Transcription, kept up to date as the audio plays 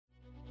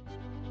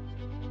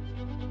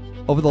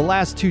Over the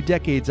last 2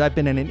 decades, I've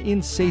been in an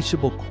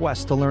insatiable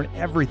quest to learn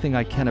everything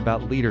I can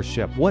about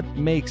leadership. What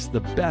makes the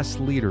best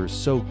leaders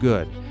so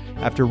good?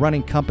 After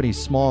running companies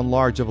small and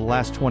large over the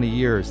last 20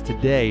 years,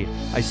 today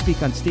I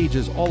speak on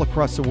stages all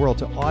across the world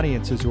to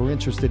audiences who are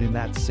interested in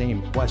that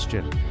same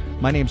question.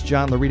 My name's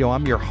John Laurito.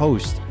 I'm your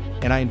host,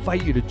 and I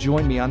invite you to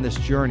join me on this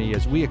journey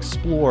as we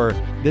explore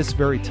this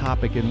very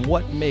topic and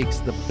what makes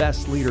the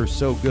best leaders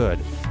so good.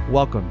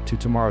 Welcome to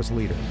Tomorrow's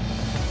Leader.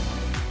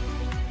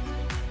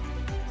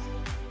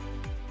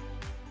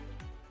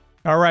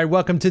 All right,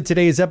 welcome to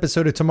today's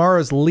episode of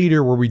Tomorrow's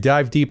Leader, where we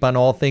dive deep on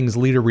all things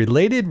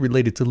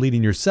leader-related to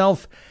leading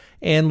yourself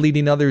and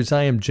leading others.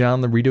 I am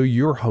John Laurito,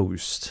 your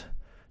host.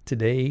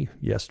 Today,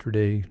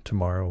 yesterday,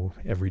 tomorrow,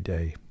 every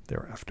day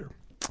thereafter.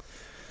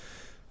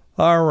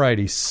 All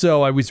righty,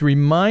 so I was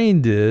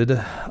reminded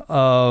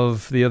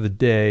of the other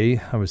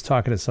day, I was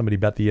talking to somebody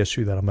about the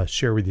issue that I'm going to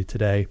share with you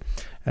today,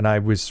 and I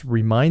was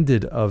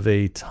reminded of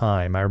a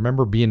time. I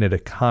remember being at a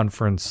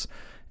conference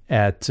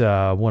at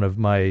one of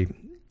my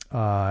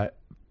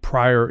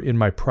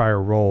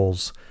prior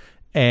roles.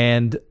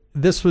 And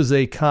this was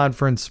a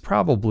conference,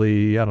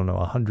 probably,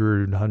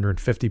 100,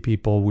 150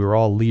 people. We were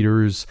all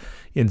leaders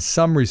in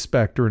some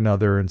respect or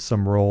another in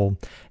some role.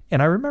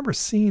 And I remember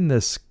seeing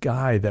this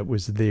guy that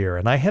was there.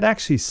 And I had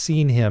actually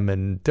seen him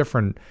in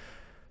different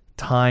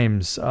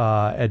times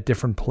at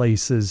different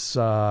places,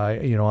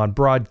 on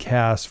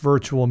broadcasts,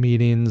 virtual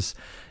meetings,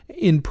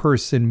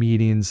 in-person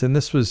meetings. And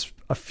this was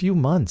a few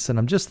months. And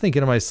I'm just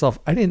thinking to myself,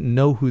 I didn't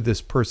know who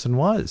this person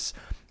was.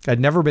 I'd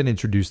never been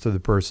introduced to the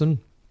person.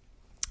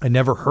 I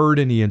never heard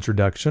any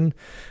introduction.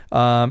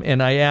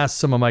 And I asked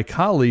some of my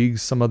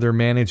colleagues, some of their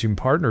managing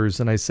partners,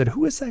 and I said,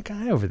 who is that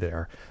guy over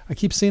there? I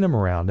keep seeing him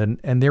around.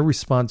 And their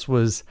response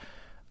was,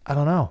 I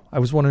don't know. I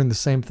was wondering the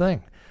same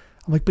thing.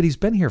 I'm like, but he's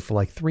been here for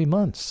like 3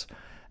 months.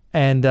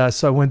 And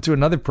so I went to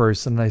another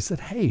person and I said,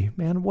 hey,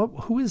 man,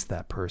 who is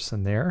that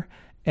person there?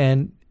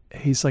 And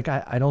he's like,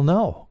 I don't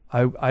know.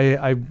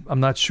 I'm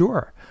not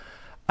sure.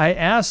 I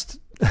asked,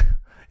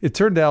 it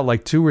turned out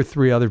like 2 or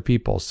 3 other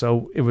people.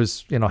 So it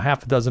was,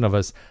 half a dozen of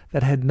us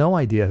that had no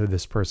idea who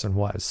this person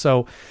was.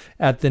 So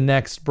at the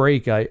next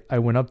break, I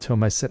went up to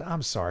him. I said,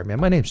 I'm sorry, man.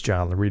 My name's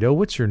John Laurito.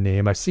 What's your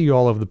name? I see you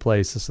all over the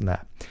place, this and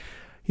that.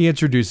 He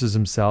introduces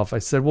himself. I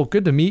said, well,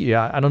 good to meet you.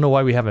 I don't know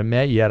why we haven't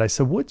met yet. I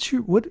said,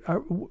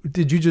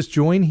 did you just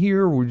join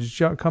here? Or did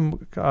you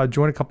come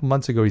join a couple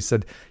months ago? He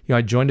said,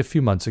 I joined a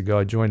few months ago.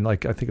 I joined I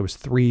think it was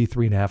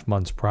 3.5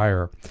 months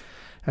prior.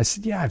 I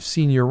said, yeah, I've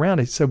seen you around.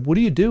 He said, what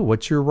do you do?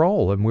 What's your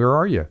role? And where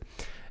are you?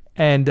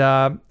 And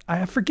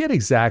I forget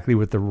exactly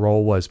what the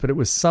role was, but it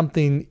was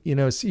something,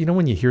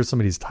 when you hear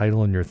somebody's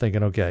title and you're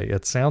thinking, okay,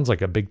 it sounds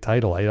like a big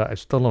title. I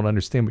still don't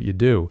understand what you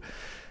do.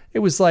 It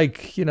was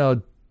like,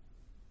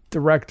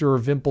 director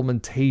of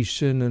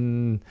implementation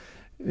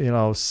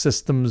and,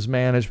 systems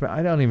management.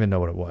 I don't even know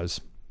what it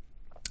was.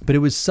 But it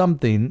was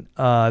something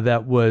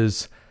it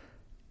was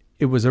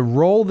a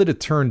role that it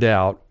turned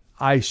out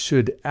I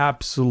should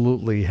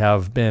absolutely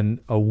have been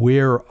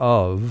aware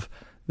of,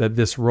 that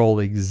this role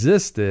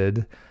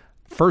existed,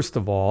 first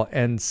of all,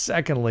 and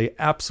secondly,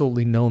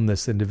 absolutely known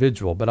this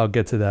individual, but I'll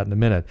get to that in a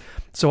minute.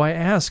 So I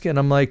ask, and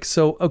I'm like,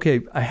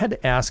 I had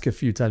to ask a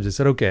few times. I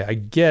said, okay, I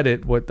get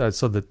it.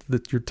 So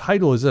that your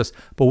title is this,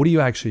 but what do you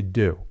actually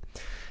do?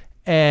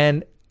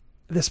 And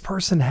this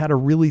person had a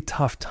really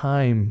tough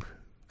time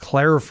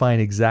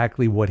clarifying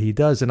exactly what he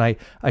does. And I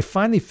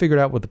finally figured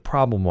out what the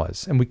problem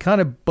was. And we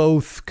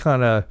both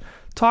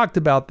talked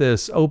about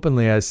this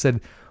openly. I said,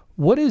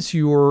 what is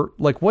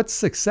what's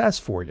success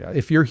for you?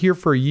 If you're here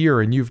for a year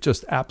and you've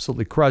just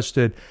absolutely crushed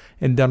it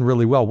and done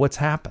really well, what's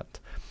happened?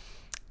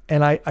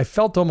 And I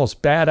felt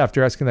almost bad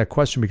after asking that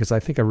question, because I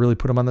think I really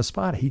put him on the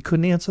spot. He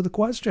couldn't answer the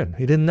question.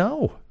 He didn't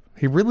know.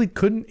 He really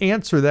couldn't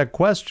answer that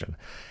question.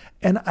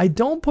 And I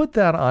don't put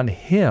that on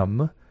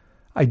him.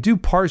 I do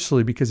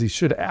partially because he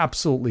should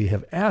absolutely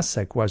have asked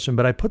that question,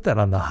 but I put that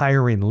on the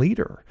hiring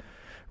leader,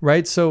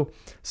 right? So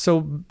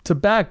to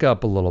back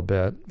up a little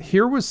bit,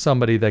 here was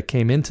somebody that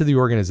came into the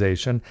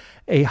organization,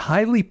 a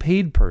highly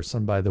paid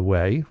person, by the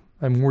way.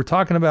 I mean, we're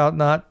talking about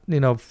not,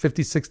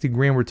 50, 60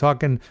 grand. We're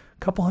talking a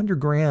couple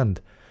 $100,000.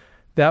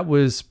 That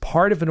was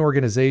part of an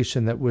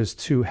organization that was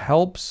to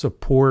help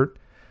support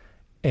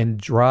and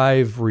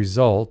drive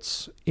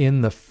results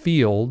in the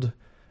field.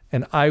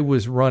 And I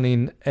was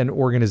running an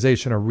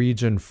organization, a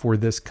region for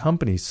this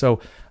company. So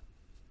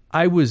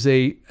I was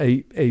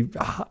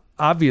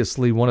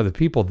obviously one of the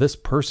people this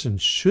person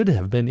should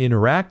have been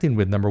interacting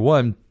with, number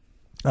one,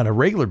 on a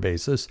regular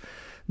basis.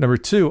 Number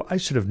two, I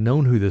should have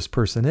known who this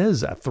person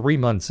is at 3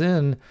 months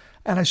in,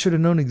 and I should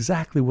have known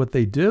exactly what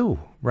they do,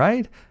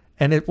 right?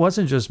 And it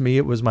wasn't just me,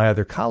 it was my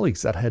other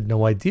colleagues that had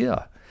no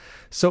idea.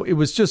 So it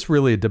was just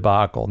really a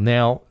debacle.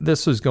 Now,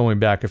 this was going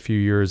back a few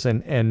years,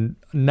 and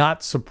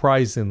not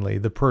surprisingly,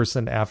 the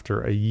person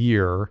after a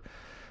year,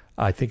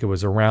 I think it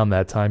was around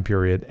that time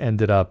period,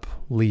 ended up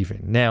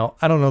leaving. Now,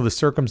 I don't know the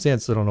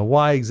circumstances. I don't know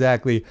why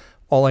exactly.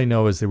 All I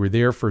know is they were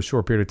there for a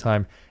short period of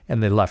time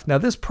and they left. Now,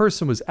 this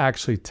person was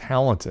actually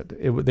talented.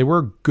 They were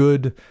a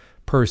good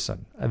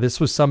person. This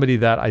was somebody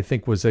that I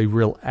think was a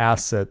real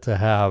asset to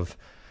have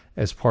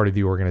as part of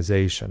the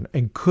organization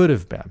and could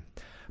have been.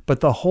 But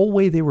the whole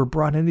way they were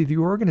brought into the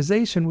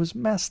organization was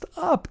messed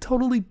up,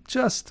 totally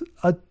just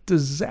a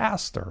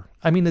disaster.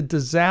 I mean, a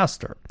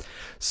disaster.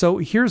 So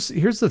here's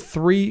the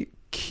three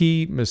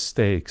key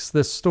mistakes.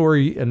 This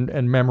story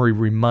and memory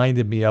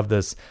reminded me of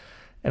this,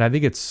 and I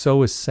think it's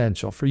so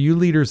essential for you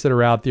leaders that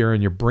are out there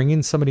and you're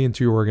bringing somebody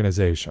into your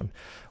organization,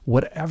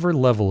 whatever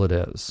level it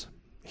is.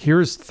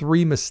 Here's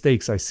three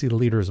mistakes I see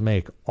leaders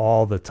make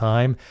all the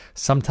time.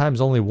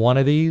 Sometimes only one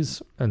of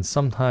these, and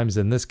sometimes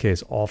in this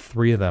case, all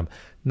three of them.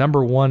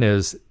 Number one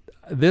is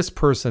this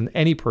person,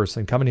 any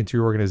person coming into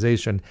your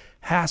organization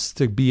has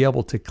to be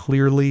able to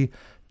clearly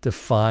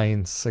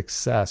define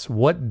success.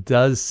 What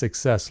does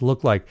success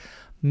look like?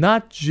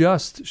 Not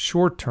just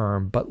short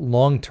term, but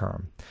long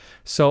term.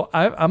 So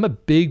I'm a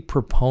big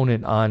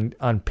proponent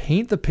on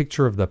paint the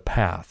picture of the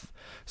path.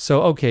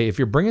 So, okay, if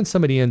you're bringing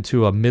somebody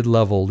into a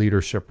mid-level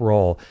leadership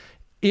role,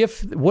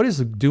 what does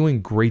a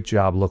doing great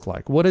job look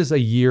like? What does a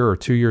year or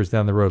 2 years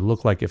down the road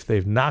look like if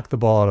they've knocked the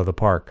ball out of the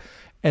park?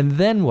 And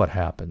then what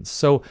happens?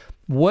 So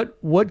what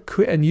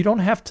could, and you don't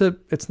have to,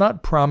 it's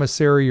not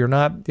promissory, you're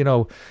not,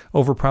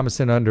 over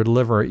promising and under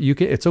deliver.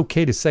 It's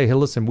okay to say, hey,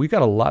 listen, we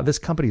got a lot, this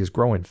company is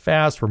growing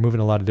fast. We're moving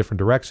in a lot of different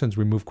directions.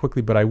 We move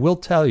quickly, but I will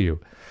tell you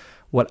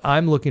what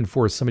I'm looking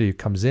for is somebody who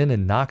comes in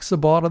and knocks the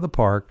ball out of the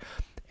park.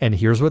 And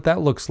here's what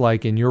that looks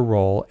like in your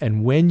role.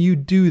 And when you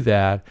do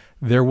that,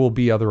 there will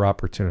be other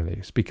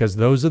opportunities because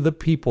those are the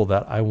people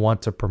that I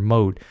want to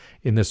promote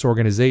in this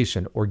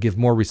organization or give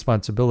more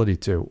responsibility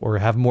to or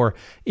have more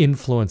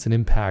influence and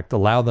impact,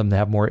 allow them to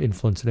have more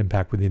influence and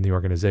impact within the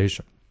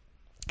organization.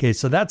 Okay,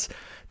 so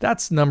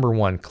that's number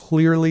one,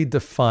 clearly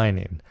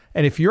defining.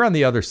 And if you're on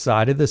the other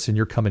side of this and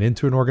you're coming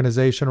into an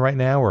organization right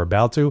now or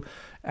about to,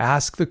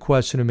 ask the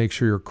question and make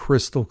sure you're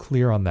crystal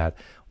clear on that.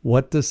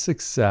 What does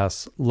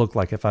success look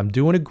like? If I'm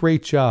doing a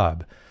great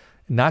job,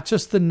 not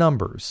just the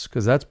numbers,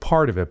 because that's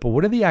part of it, but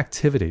what are the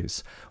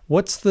activities?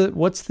 What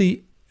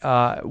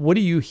are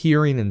you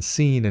hearing and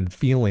seeing and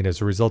feeling as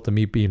a result of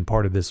me being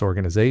part of this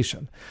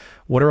organization?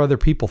 What are other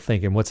people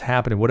thinking? What's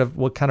happening?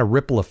 What kind of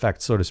ripple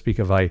effect, so to speak,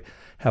 have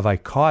I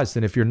caused?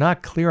 And if you're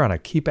not clear on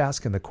it, keep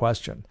asking the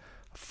question.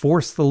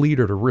 Force the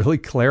leader to really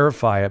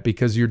clarify it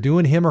because you're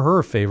doing him or her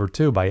a favor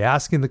too by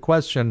asking the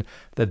question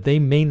that they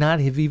may not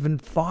have even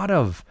thought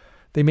of.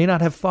 They may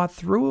not have thought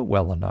through it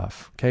well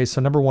enough. Okay,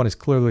 so number one is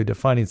clearly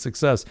defining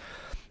success.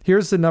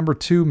 Here's the number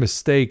two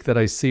mistake that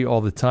I see all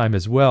the time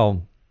as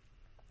well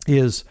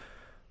is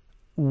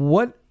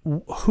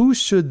who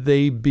should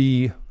they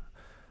be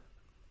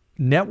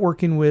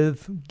networking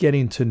with,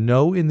 getting to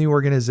know in the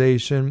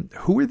organization?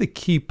 Who are the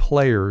key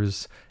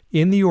players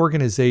in the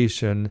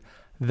organization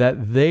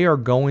that they are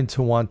going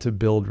to want to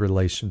build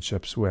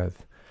relationships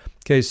with?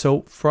 Okay,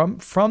 so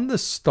from the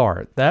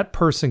start, that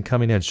person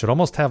coming in should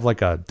almost have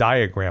like a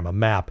diagram, a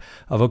map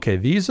of, okay,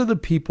 these are the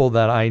people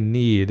that I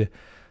need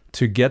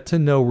to get to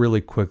know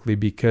really quickly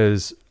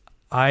because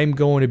I'm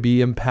going to be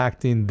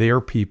impacting their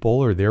people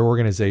or their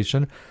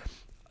organization.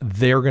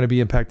 They're going to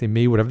be impacting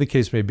me, whatever the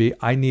case may be.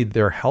 I need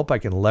their help. I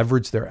can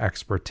leverage their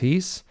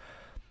expertise.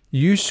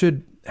 You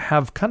should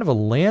have kind of a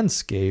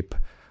landscape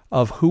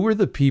of who are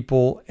the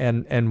people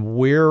and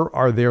where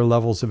are their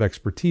levels of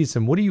expertise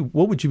and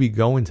what would you be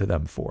going to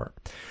them for?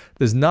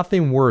 There's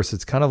nothing worse.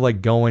 It's kind of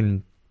like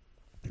going,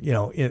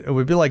 it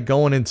would be like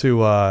going into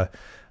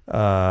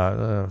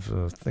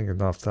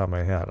thinking off the top of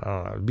my head, I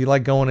don't know. It'd be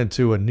like going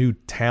into a new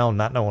town,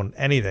 not knowing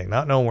anything,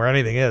 not knowing where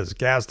anything is,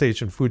 gas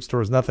station, food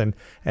stores, nothing,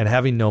 and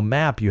having no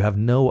map. You have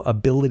no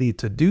ability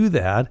to do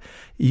that.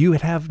 You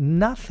would have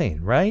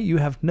nothing, right? You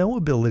have no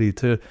ability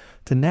to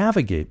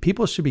navigate.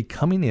 People should be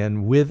coming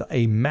in with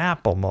a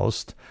map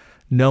almost,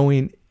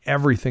 knowing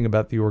everything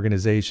about the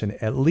organization,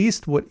 at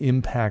least what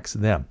impacts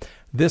them.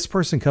 This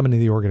person coming to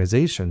the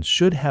organization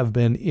should have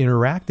been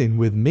interacting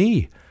with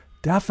me,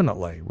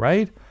 definitely,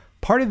 right?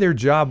 Part of their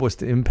job was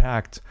to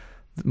impact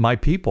my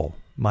people,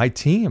 my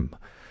team,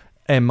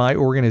 and my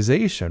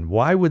organization.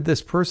 Why would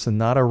this person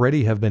not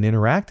already have been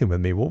interacting with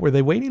me? What were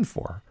they waiting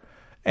for?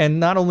 And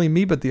not only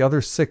me, but the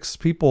other 6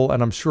 people,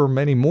 and I'm sure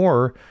many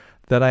more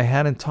that I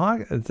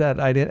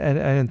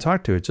didn't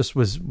talk to. It just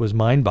was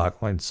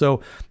mind-boggling.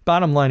 So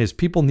bottom line is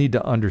people need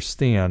to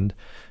understand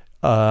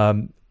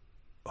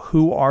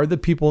who are the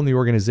people in the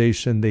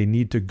organization they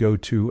need to go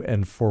to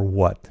and for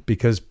what.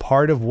 Because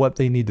part of what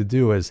they need to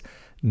do is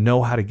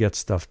know how to get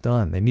stuff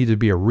done. They need to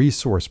be a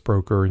resource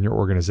broker in your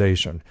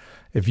organization.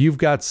 If you've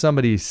got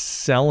somebody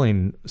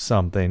selling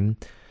something,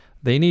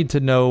 they need to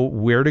know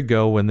where to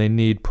go when they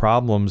need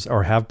problems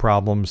or have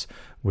problems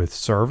with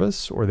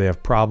service, or they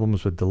have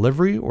problems with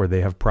delivery, or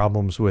they have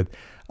problems with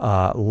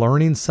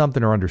learning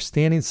something or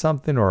understanding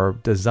something or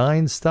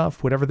design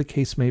stuff, whatever the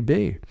case may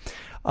be.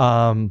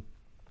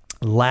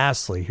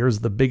 Lastly,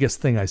 here's the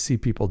biggest thing I see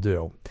people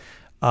do.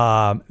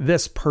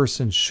 This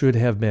person should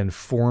have been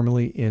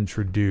formally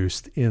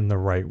introduced in the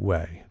right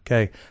way.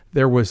 Okay.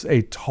 There was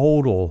a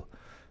total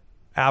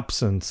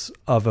absence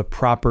of a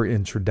proper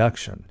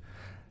introduction.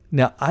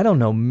 Now, I don't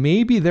know,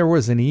 maybe there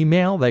was an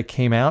email that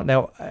came out.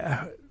 Now,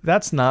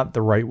 that's not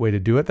the right way to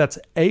do it. That's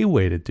a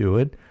way to do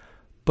it.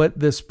 But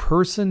this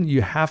person,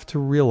 you have to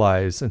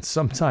realize, and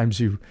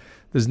sometimes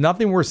there's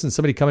nothing worse than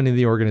somebody coming into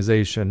the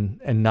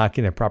organization and not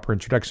getting a proper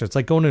introduction. It's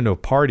like going into a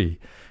party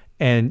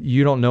and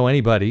you don't know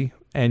anybody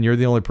and you're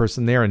the only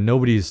person there and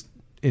nobody's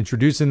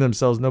introducing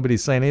themselves,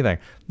 nobody's saying anything.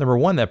 Number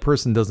one, that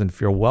person doesn't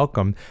feel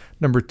welcome.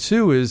 Number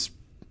two is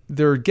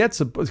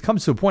it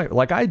comes to a point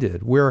like I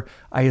did where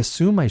I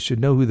assume I should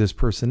know who this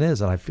person is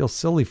and I feel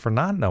silly for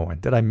not knowing.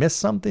 Did I miss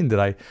something?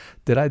 Did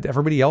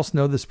everybody else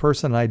know this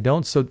person and I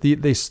don't? So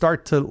they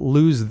start to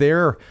lose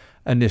their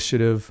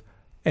initiative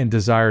and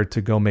desire to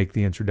go make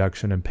the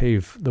introduction and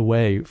pave the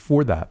way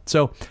for that.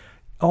 So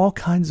all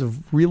kinds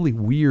of really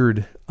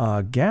weird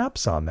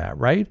gaps on that,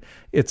 right?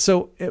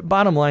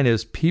 Bottom line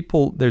is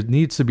there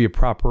needs to be a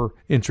proper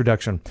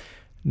introduction.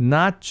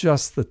 Not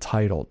just the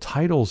title.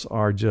 Titles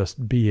are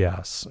just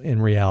BS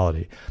in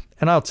reality.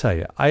 And I'll tell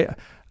you, I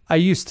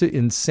used to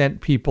incent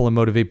people and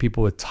motivate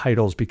people with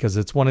titles because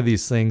it's one of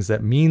these things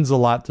that means a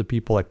lot to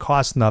people. It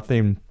costs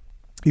nothing.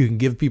 You can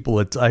give people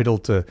a title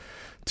to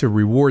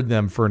reward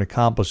them for an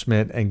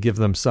accomplishment and give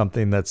them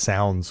something that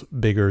sounds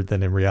bigger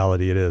than in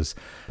reality it is.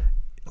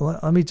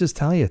 Let me just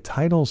tell you,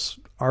 titles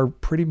are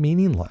pretty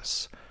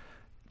meaningless.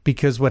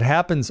 Because what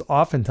happens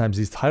oftentimes,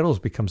 these titles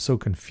become so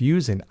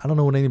confusing. I don't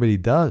know what anybody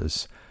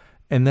does.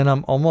 And then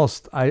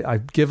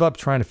I give up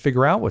trying to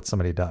figure out what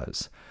somebody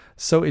does.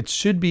 So it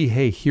should be,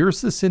 hey,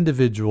 here's this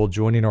individual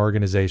joining our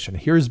organization.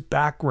 Here's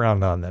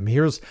background on them.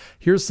 Here's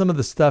some of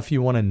the stuff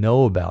you want to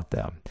know about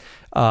them.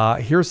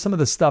 Here's some of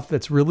the stuff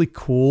that's really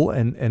cool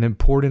and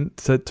important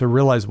to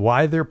realize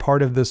why they're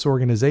part of this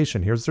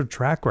organization. Here's their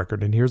track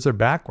record and here's their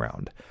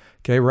background.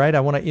 Okay, right?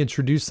 I want to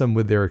introduce them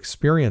with their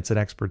experience and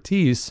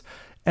expertise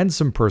and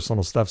some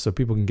personal stuff so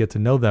people can get to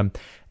know them.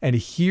 And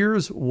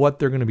here's what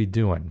they're going to be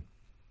doing,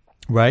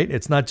 right?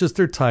 It's not just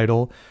their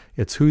title,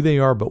 it's who they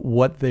are, but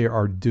what they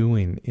are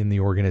doing in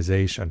the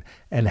organization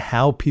and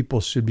how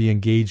people should be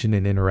engaging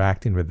and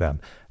interacting with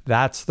them.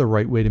 That's the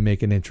right way to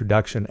make an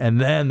introduction.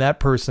 And then that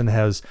person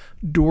has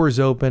doors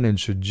open and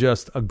should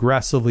just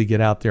aggressively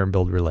get out there and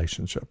build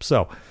relationships.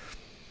 So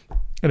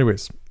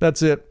anyways,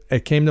 that's it.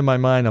 It came to my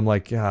mind. I'm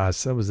like,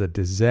 gosh, that was a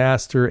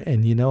disaster.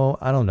 And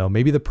I don't know,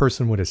 maybe the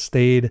person would have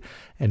stayed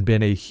and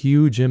been a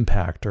huge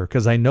impactor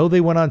because I know they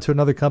went on to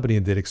another company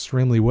and did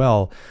extremely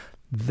well.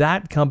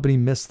 That company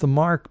missed the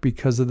mark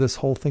because of this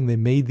whole thing. They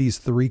made these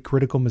 3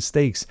 critical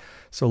mistakes.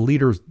 So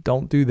leaders,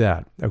 don't do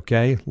that,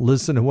 okay?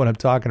 Listen to what I'm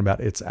talking about.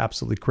 It's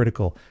absolutely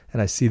critical,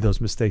 and I see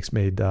those mistakes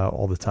made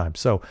all the time.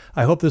 So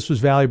I hope this was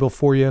valuable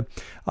for you.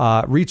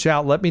 Reach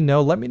out. Let me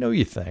know. Let me know what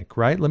you think,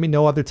 right? Let me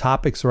know other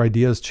topics or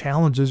ideas,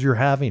 challenges you're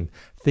having,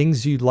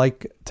 things you'd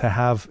like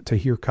to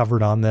hear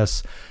covered on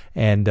this,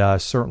 and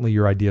certainly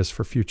your ideas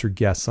for future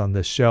guests on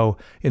this show.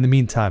 In the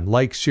meantime,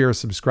 like, share,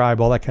 subscribe,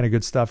 all that kind of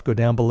good stuff. Go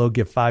down below,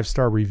 give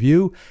 5-star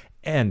review,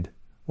 and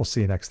we'll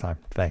see you next time.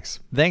 Thanks.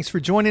 Thanks for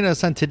joining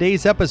us on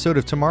today's episode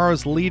of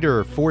Tomorrow's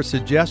Leader. For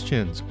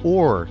suggestions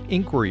or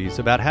inquiries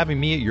about having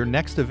me at your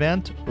next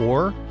event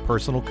or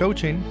personal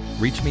coaching,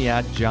 reach me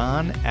at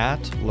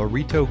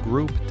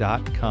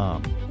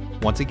john@lauritogroup.com.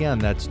 Once again,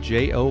 that's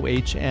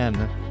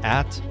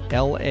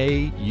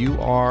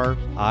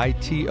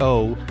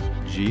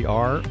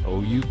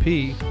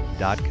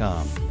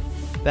JOHN@LAURITOGROUP.com.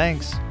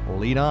 Thanks.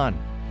 Lead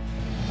on.